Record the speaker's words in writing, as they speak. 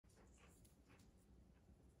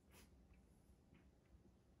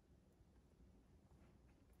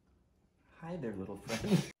Hi there, little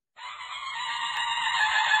friend.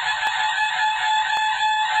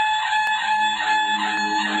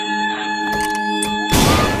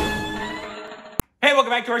 Hey, welcome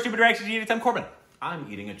back to our Stupid Reactions. I'm Corbin.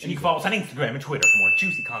 I'm eating a cheese. And you can follow us on Instagram and Twitter for more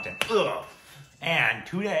juicy content. Ugh. And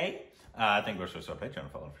today, I think we're supposed to Patreon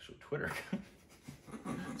and follow us on Twitter.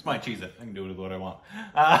 It's my cheese it. I can do with what I want.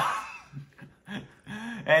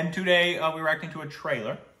 And today, we're reacting to a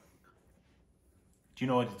trailer. Do you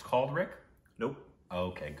know what it's called, Rick? Nope.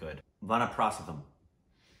 Okay, good. Vanaprastham.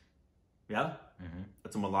 Yeah? Mm-hmm.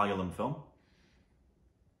 It's a Malayalam film.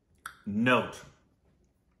 Note,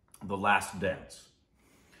 The Last Dance.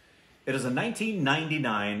 It is a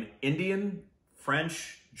 1999 Indian,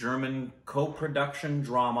 French, German co-production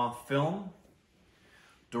drama film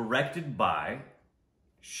directed by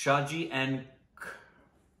Shaji and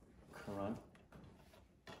Karan.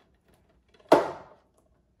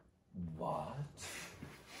 What?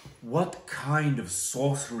 What kind of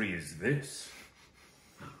sorcery is this?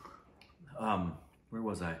 Where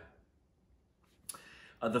was I?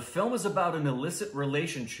 The film is about an illicit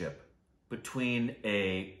relationship between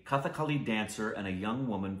a Kathakali dancer and a young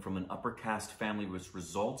woman from an upper caste family, which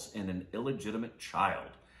results in an illegitimate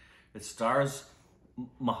child. It stars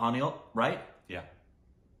Mahanil, right? Yeah.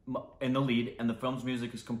 In the lead, and the film's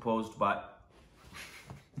music is composed by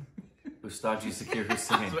Ustaji Zakir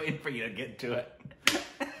Hussain. I was waiting for you to get to it.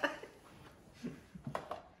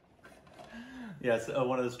 Yes,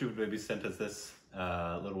 one of the Stupid Babies sent us this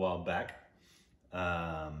a little while back.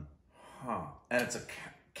 And it's a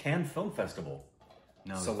Cannes Film Festival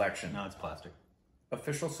selection. No, it's plastic.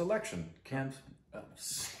 Official selection. Cannes.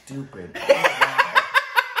 Stupid.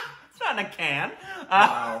 It's not in a can.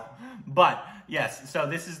 Wow. But yes, so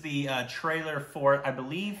this is the trailer for, I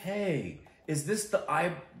believe. Hey, is this the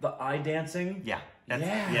eye dancing? Yeah.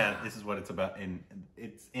 Yeah. This is what it's about.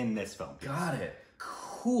 It's in this film. Got it.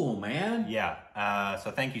 Cool, man. Yeah.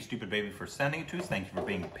 So thank you, Stupid Baby, for sending it to us. Thank you for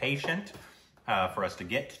being patient for us to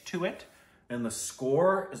get to it. And the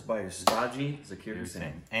score is by Ustaji Zakir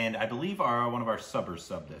Hussain. And I believe one of our subbers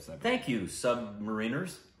subbed this. Thank you,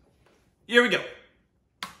 submariners. Here we go.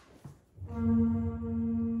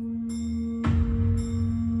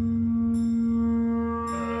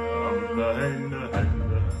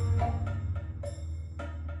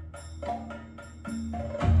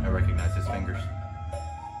 I recognize his fingers.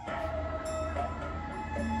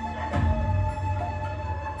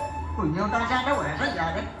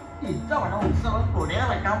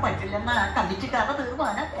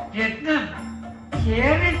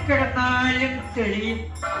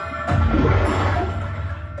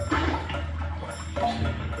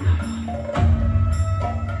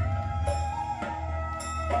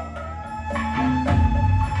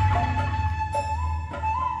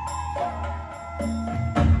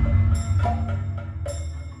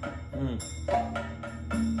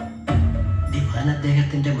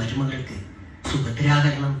 അദ്ദേഹത്തിന്റെ മരുമകൾക്ക്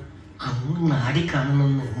സുഭദ്രാകരണം അങ്ങ്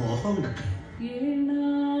നാടിക്കാണണമെന്ന് മോഹമുണ്ടത്രേ.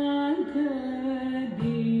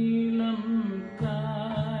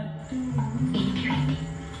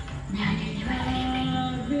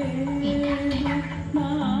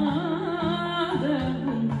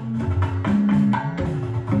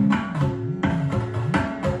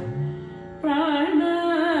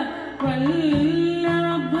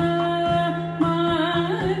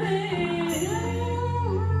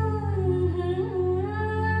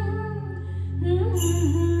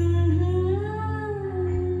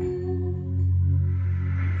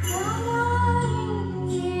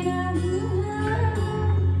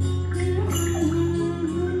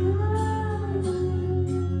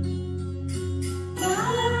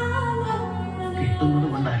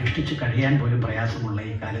 അനുഷ്ഠിച്ചു കഴിയാൻ പോലും പ്രയാസമുള്ള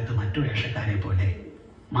ഈ കാലത്ത് മറ്റു വേഷക്കാരെ പോലെ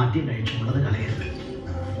മദ്യം കഴിച്ചുള്ളത് കളയരുത്.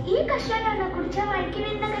 ഈ കഷായാണോ കുടിച്ചാൽ വഴിക്ക്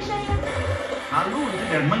വരുന്ന കഷായം? അത് കുടിച്ച്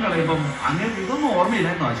ജന്മം കളയുമ്പം അങ്ങനെ ഇതൊന്നും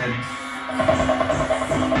ഓർമ്മയില്ലായിരുന്നു ആശാനെ.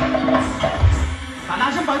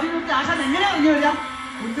 കലാശം പതിനെടുത്ത് ആശാൻ എങ്ങനെ അറിഞ്ഞു വരാം?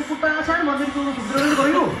 കുഞ്ഞുകുട്ട ആശാൻ വന്നിരിക്കുന്നു. സുബ്രഹ്മണ്യൻ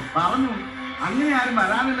പറയൂ പറഞ്ഞു. അങ്ങനെ ആരും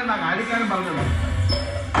വരാനില്ലെന്നാ കാര്യക്കാരൻ പറഞ്ഞത്.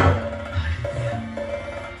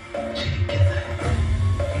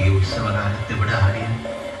 ഈ ഉത്സവകാലത്ത് ഇവിടെ ആടിയ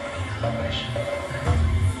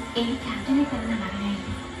എനിക്ക് അർജുനെ തന്ന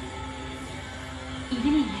മകനായിരുന്നു.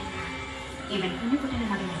 ഇവനല്ല, ഇവൻ കുഞ്ഞുകുട്ടന്റെ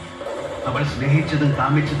മകനാണ്. അവൾ സ്നേഹിച്ചതും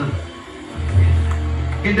കാമിച്ചതും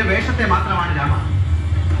എന്റെ വേഷത്തെ മാത്രമാണ് രാമ.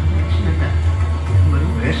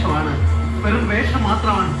 വെറും വേഷമാണ്, വെറും വേഷം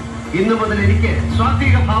മാത്രമാണ്. ഇന്നു മുതൽ എനിക്ക്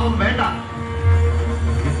സ്വാത്വിക ഭാവം വേണ്ട.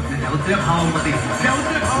 രൗദ്രഭാവം മതി,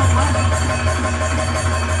 രൗദ്രഭാവം മതി.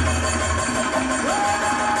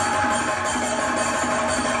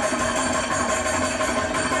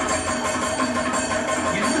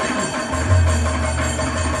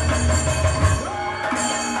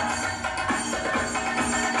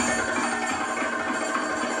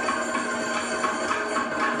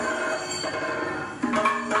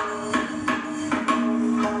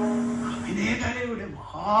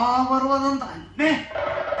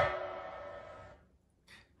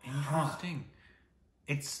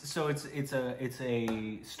 It's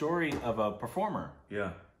a story of a performer,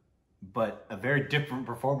 Yeah. but a very different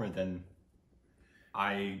performer than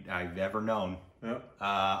I've ever known. Yeah.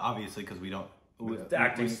 Obviously, because we don't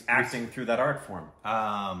Acting through that art form.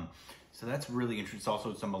 So that's really interesting. It's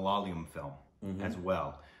also it's a Malayalam film as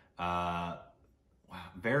well. Wow,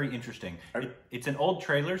 very interesting. It's an old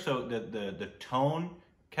trailer, so the tone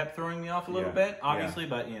kept throwing me off a little bit, obviously,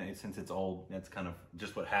 but since it's old, that's kind of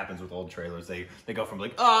just what happens with old trailers. They go from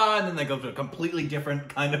like and then they go to a completely different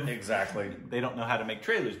kind of Exactly. They don't know how to make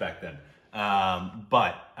trailers back then.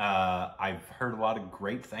 But I've heard a lot of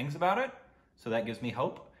great things about it, so that gives me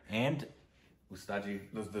hope. And Ustaji,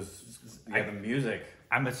 the music.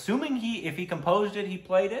 I'm assuming if he composed it, he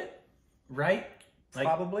played it, right? Like,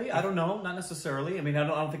 probably. I don't know. Not necessarily. I mean, I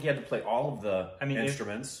don't think he had to play all of the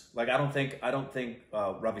instruments. Like, I don't think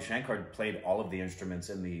Ravi Shankar played all of the instruments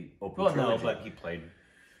in the opening trilogy. No, but he played.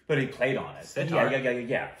 But he played on it.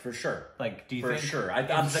 Yeah, for sure. Like, do you for think? sure.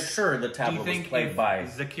 I'm sure the tabla was played by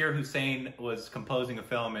Zakir Hussain was composing a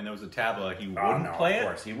film and there was a tabla, he wouldn't play it? Of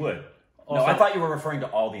course, he would. Also, no, I thought you were referring to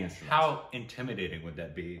all the instruments. How intimidating would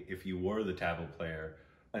that be if you were the tabla player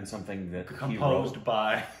and something that composed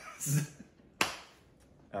by?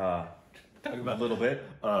 Talking about a little bit.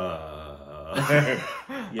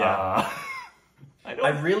 Yeah. I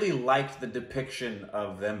really liked the depiction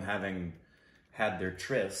of them having had their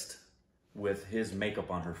tryst with his makeup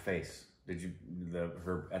on her face. Did you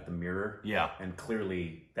her at the mirror? Yeah. And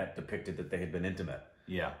clearly that depicted that they had been intimate.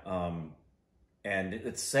 Yeah. And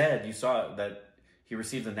it said, you saw that he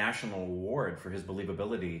received the national award for his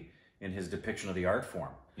believability in his depiction of the art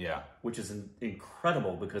form. Yeah. Which is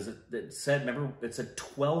incredible because it said, remember, it said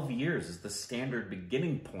 12 years is the standard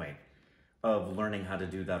beginning point of learning how to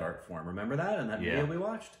do that art form. Remember that in that video we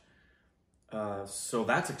watched? So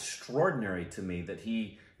that's extraordinary to me that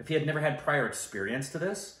if he had never had prior experience to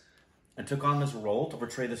this and took on this role to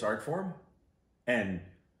portray this art form, and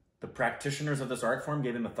the practitioners of this art form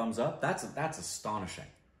gave him a thumbs up, that's astonishing.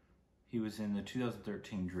 He was in the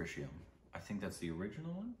 2013 Drishyam. I think that's the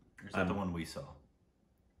original one? Or is that the one we saw?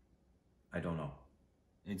 I don't know.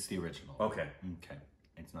 It's the original. Okay. Okay.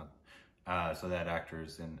 It's not. So that actor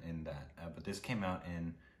is in that. But this came out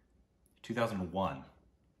in 2001.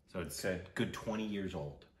 So it's a good 20 years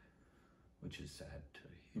old, which is sad to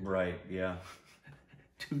hear. Right, yeah.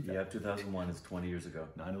 2001 is 20 years ago.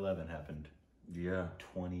 9/11 happened. Yeah.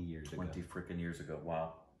 20 years ago. 20 freaking years ago.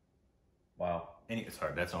 Wow.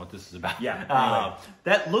 Sorry, that's not what this is about. Yeah. Anyway.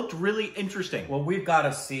 That looked really interesting. Well, we've got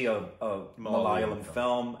to see a Malayalam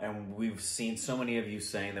film, and we've seen so many of you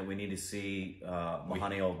saying that we need to see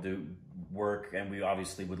Mahaniel do work, and we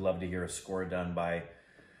obviously would love to hear a score done by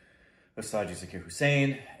Asaji Zakir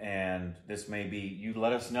Hussain, and this may be, you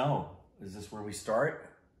let us know. Is this where we start?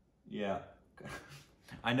 Yeah.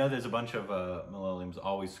 I know there's a bunch of Malayalam's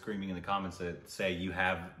always screaming in the comments that say you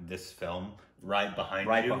have this film right behind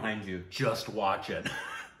you. Right behind you. Just watch it.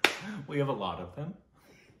 We have a lot of them.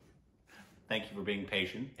 Thank you for being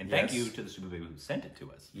patient. And thank you to the Super Baby who sent it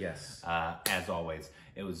to us. Yes. As always.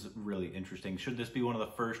 It was really interesting. Should this be one of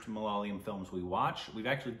the first Malayalam films we watch? We've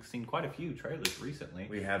actually seen quite a few trailers recently.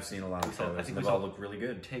 We have seen a lot of trailers. I think they all look really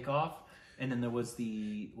good. Take Off. And then there was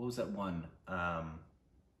what was that one? I'm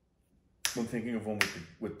thinking of one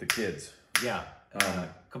with the kids. Yeah.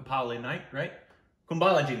 Kumbhali Night, right?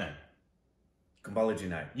 Kumbhalaji Night. Kumbhalaji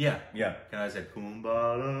Night. Yeah. Yeah. Can I say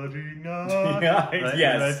Kumbhalaji Night? Yeah. Right?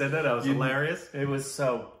 Yes. When I said that, was hilarious. It was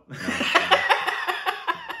so...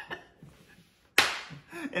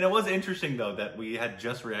 And it was interesting, though, that we had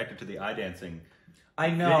just reacted to the eye dancing I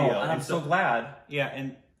know, video. and I'm so glad. Yeah,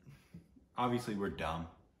 and obviously we're dumb.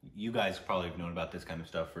 You guys probably have known about this kind of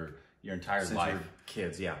stuff for your entire Since life. you're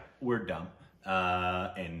kids, yeah. We're dumb.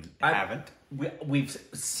 And haven't. We've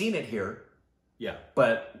seen it here. Yeah.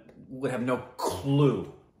 But would have no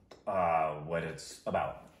clue what it's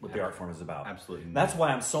about, what the art form is about. Absolutely. That's why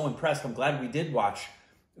I'm so impressed. I'm glad we did watch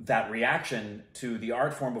that reaction to the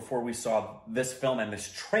art form before we saw this film and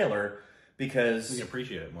this trailer, because we can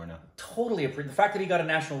appreciate it more now. Totally appreciate the fact that he got a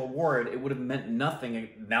national award. It would have meant nothing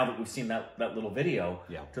now that we've seen that little video.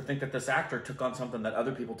 Yeah. To think that this actor took on something that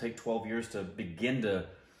other people take 12 years to begin to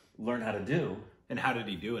learn how to do. And how did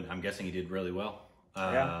he do it? I'm guessing he did really well.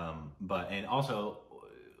 And also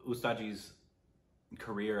Ustaji's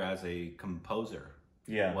career as a composer.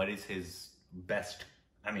 Yeah. What is his best?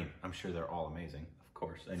 I mean, I'm sure they're all amazing, of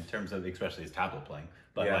course, in terms of especially his tabla playing.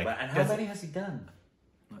 But and how many has he done?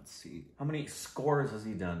 Let's see. How many scores has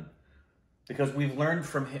he done? Because we've learned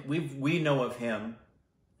from him, we know of him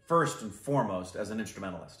first and foremost as an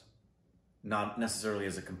instrumentalist, not necessarily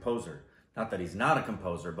as a composer. not that he's not a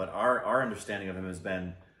composer, but our understanding of him has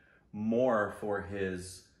been more for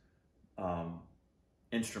his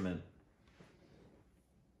instrument.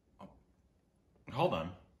 Hold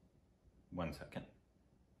on 1 second.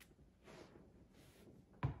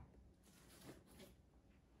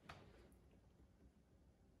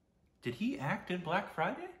 Did he act in Black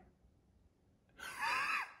Friday?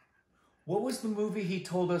 What was the movie he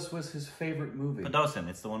told us was his favorite movie? Padosin.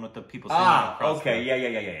 It's the one with the people singing across okay. the...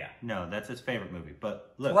 Yeah. No, that's his favorite movie.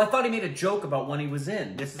 But look. Well, I thought he made a joke about when he was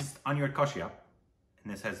in. This is Anyar Koshyap,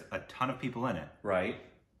 and this has a ton of people in it. Right.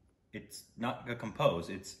 It's not a compose.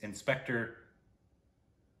 It's Inspector...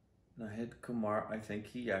 Nahid Kumar, I think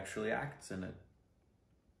he actually acts in it.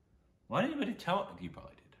 Why didn't anybody tell... You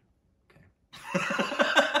probably did. Okay.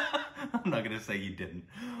 I'm not going to say you didn't,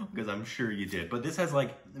 because I'm sure you did. But this has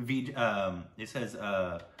like... it says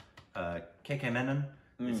KK Menon.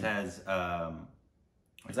 This has...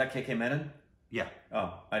 Is that KK Menon? Yeah.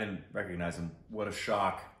 Oh, I didn't recognize him. What a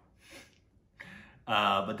shock.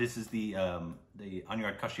 But this is the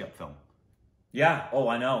Anyar Koshyap film. Yeah. Oh,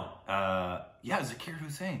 I know. Yeah, Zakir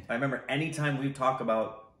Hussain. I remember anytime we talk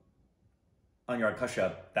about Anyar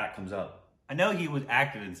Koshyap, that comes up. I know he was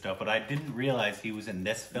acted and stuff, but I didn't realize he was in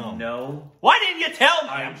this film. No. Why didn't you tell me?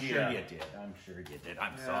 I'm idea. sure you did. I'm sure you did.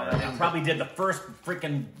 I'm sorry. I probably did the first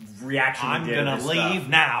freaking reaction. I'm gonna leave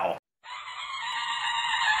now.